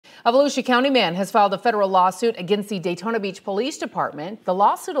A Volusia County man has filed a federal lawsuit against the Daytona Beach Police Department. The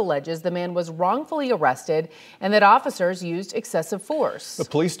lawsuit alleges the man was wrongfully arrested and that officers used excessive force. The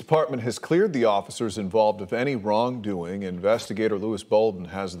police department has cleared the officers involved of any wrongdoing. Investigator Louis Bolden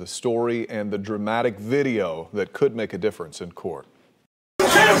has the story and the dramatic video that could make a difference in court.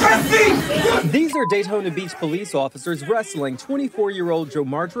 These are Daytona Beach police officers wrestling 24-year-old Joe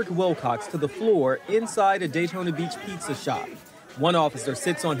Wilcox to the floor inside a Daytona Beach pizza shop. One officer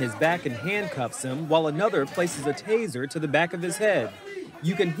sits on his back and handcuffs him, while another places a taser to the back of his head.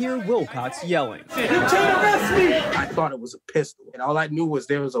 You can hear Wilcox yelling. You can't arrest me! I thought it was a pistol, and all I knew was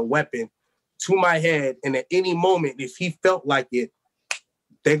there was a weapon to my head, and at any moment, if he felt like it,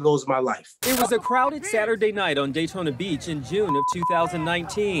 there goes my life. It was a crowded Saturday night on Daytona Beach in June of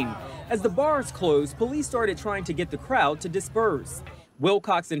 2019. As the bars closed, police started trying to get the crowd to disperse.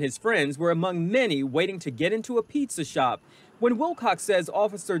 Wilcox and his friends were among many waiting to get into a pizza shop when Wilcox says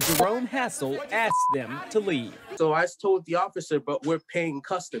Officer Jerome Hassel asked them to leave. So I told the officer, but we're paying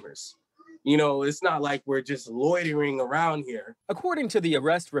customers. You know, it's not like we're just loitering around here. According to the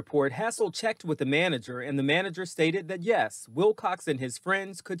arrest report, Hassel checked with the manager, and the manager stated that yes, Wilcox and his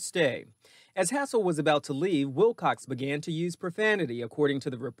friends could stay. As Hassel was about to leave, Wilcox began to use profanity, according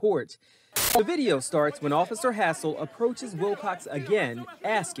to the report. The video starts when Officer Hassel approaches Wilcox again,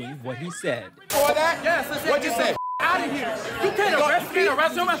 asking what he said. For that? Yes, what'd you say? Out of here. You can't arrest me.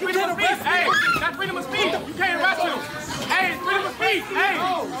 That's freedom of speech. Hey, that's freedom of speech. You can't arrest him. Hey, it's freedom of speech. Hey,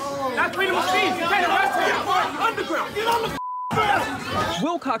 that's freedom of speech. You can't arrest him. Underground. Get on the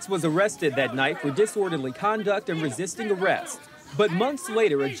Wilcox was arrested that night for disorderly conduct and resisting arrest. But months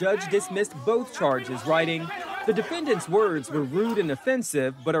later, a judge dismissed both charges, writing, "The defendant's words were rude and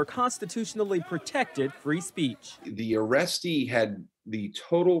offensive, but are constitutionally protected free speech." The arrestee had the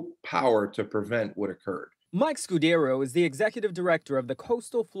total power to prevent what occurred. Mike Scudero is the executive director of the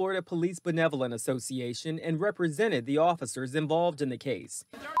Coastal Florida Police Benevolent Association and represented the officers involved in the case.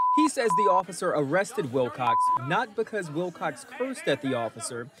 He says the officer arrested Wilcox not because Wilcox cursed at the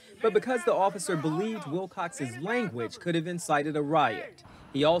officer, but because the officer believed Wilcox's language could have incited a riot.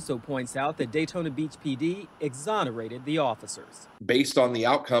 He also points out that Daytona Beach PD exonerated the officers. Based on the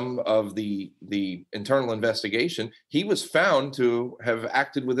outcome of the internal investigation, he was found to have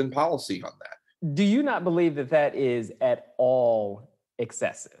acted within policy on that. Do you not believe that that is at all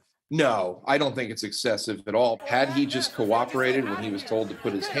excessive? No, I don't think it's excessive at all. Had he just cooperated when he was told to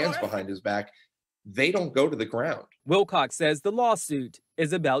put his hands behind his back, they don't go to the ground. Wilcox says the lawsuit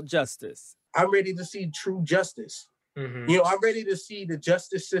is about justice. I'm ready to see true justice. You know, I'm ready to see the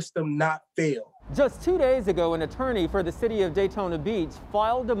justice system not fail. Just 2 days ago, an attorney for the city of Daytona Beach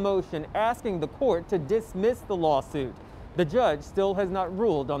filed a motion asking the court to dismiss the lawsuit. The judge still has not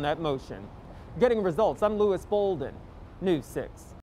ruled on that motion. Getting results, I'm Louis Bolden, News 6.